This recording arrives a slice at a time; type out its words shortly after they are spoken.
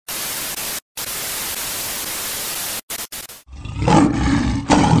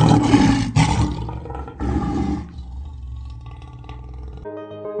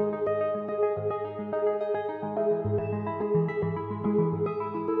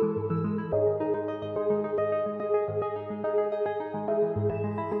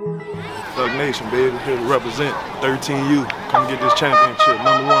Thug Nation, baby, here to represent 13U. Come get this championship.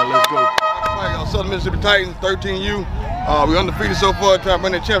 #1, let's go. Southern Mississippi Titans, 13U. We're undefeated so far. Time to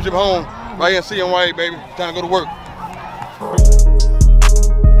bring that championship home. Right here in CMYA, baby. Time to go to work.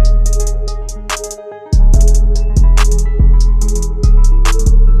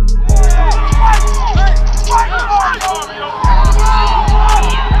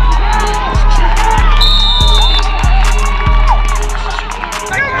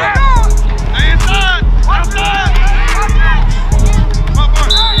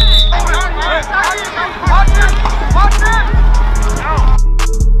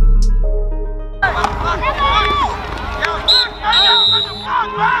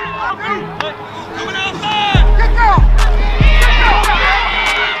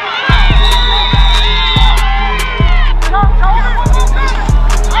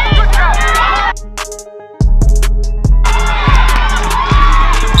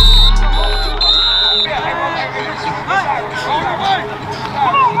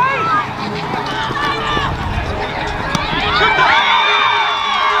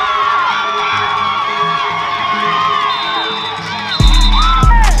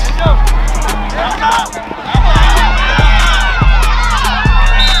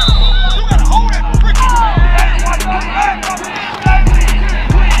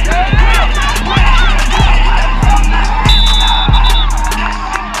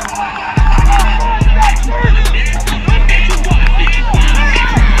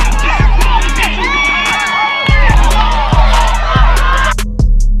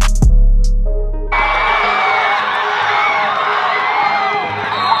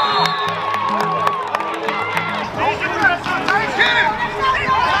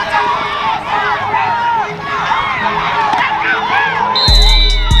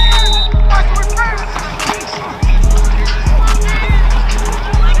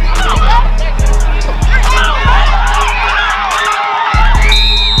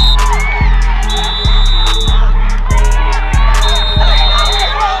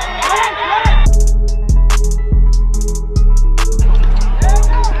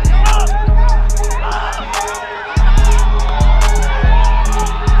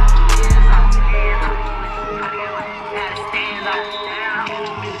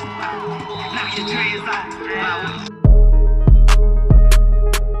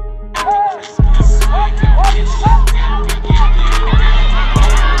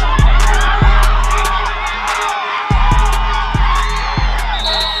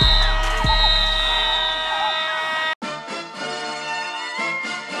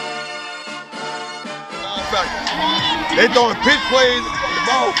 They throwing pitch plays, the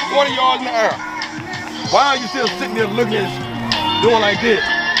ball 40 yards in the air. Why are you still sitting there looking at doing like this?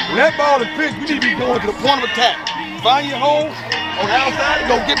 When that ball is pitched, you need to be going to the point of attack. Find your hole on the outside and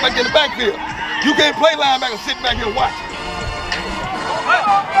go get back in the backfield. You can't play linebacker sitting back here and watch.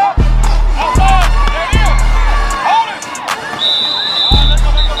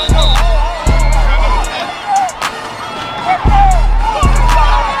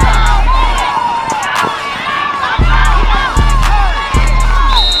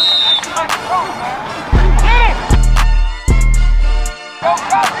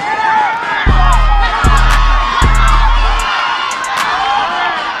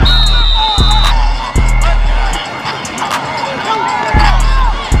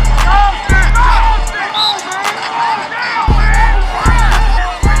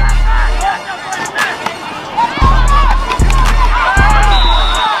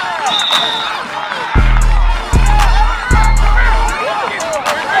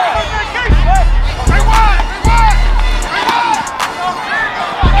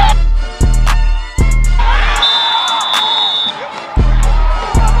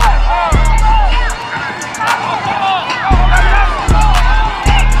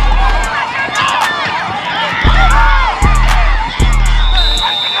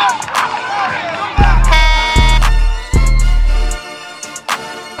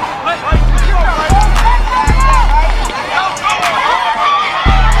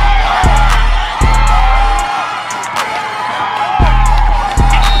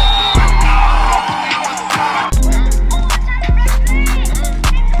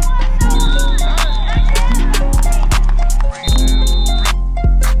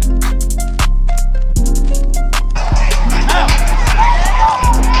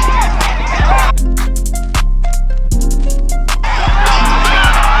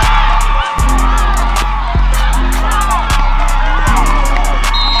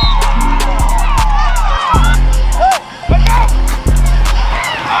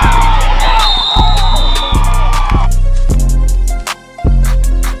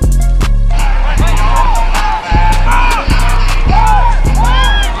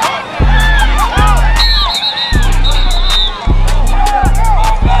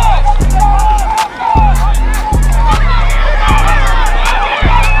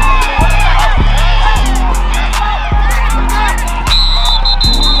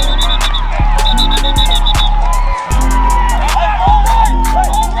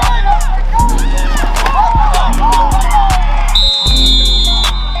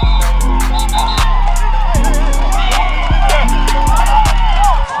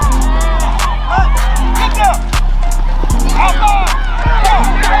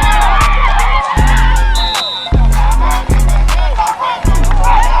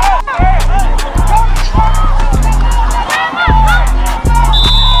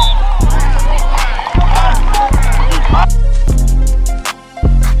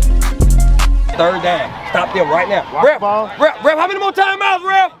 third down. Stop them right now. Ref, how many more timeouts,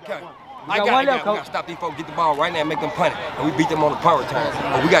 Ref? Okay. We gotta stop these folks, get the ball right now and make them punt it. And we beat them on the punt return.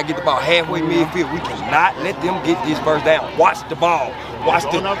 But we gotta get the ball halfway midfield. We cannot let them get this first down. Watch the ball. Watch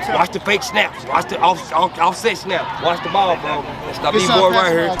the fake snaps. Watch the offset snaps. Watch the ball, bro. And stop these boys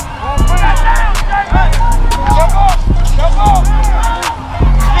right here.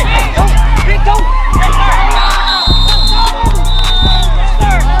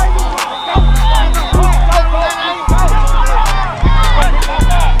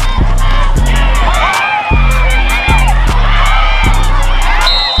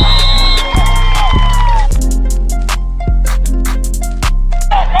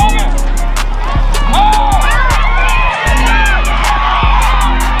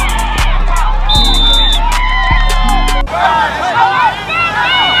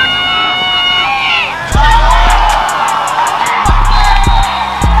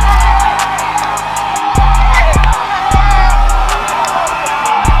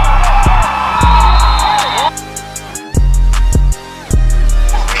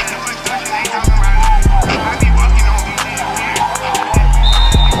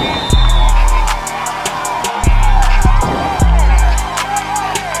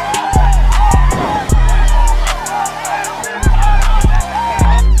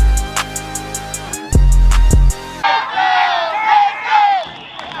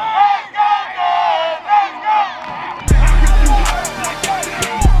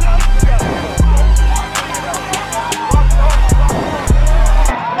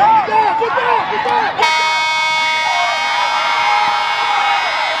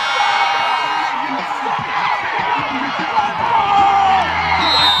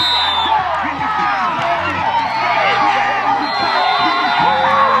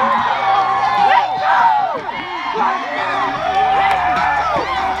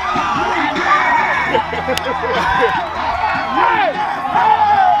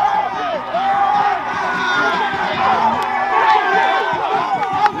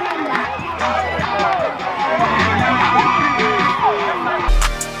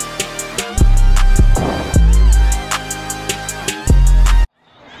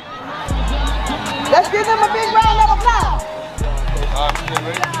 Let's give them a big round of applause.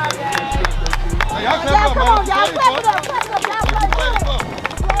 Y'all come on, y'all clap it up, y'all play good.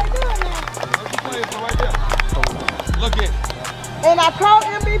 Look at. And our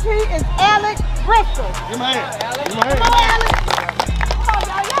co-MVP is Alex Bristol. Give my hand. Give my Come on, Alex. Come on,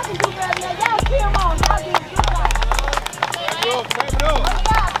 y'all. Y'all can do better than that. Y'all cheer him on. Y'all did a good job. Great job.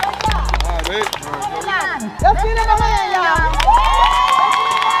 All right, babe. Let's get in the hand, y'all.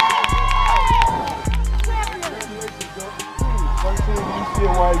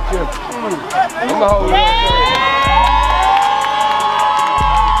 CMYA champion. I'm gonna hold it.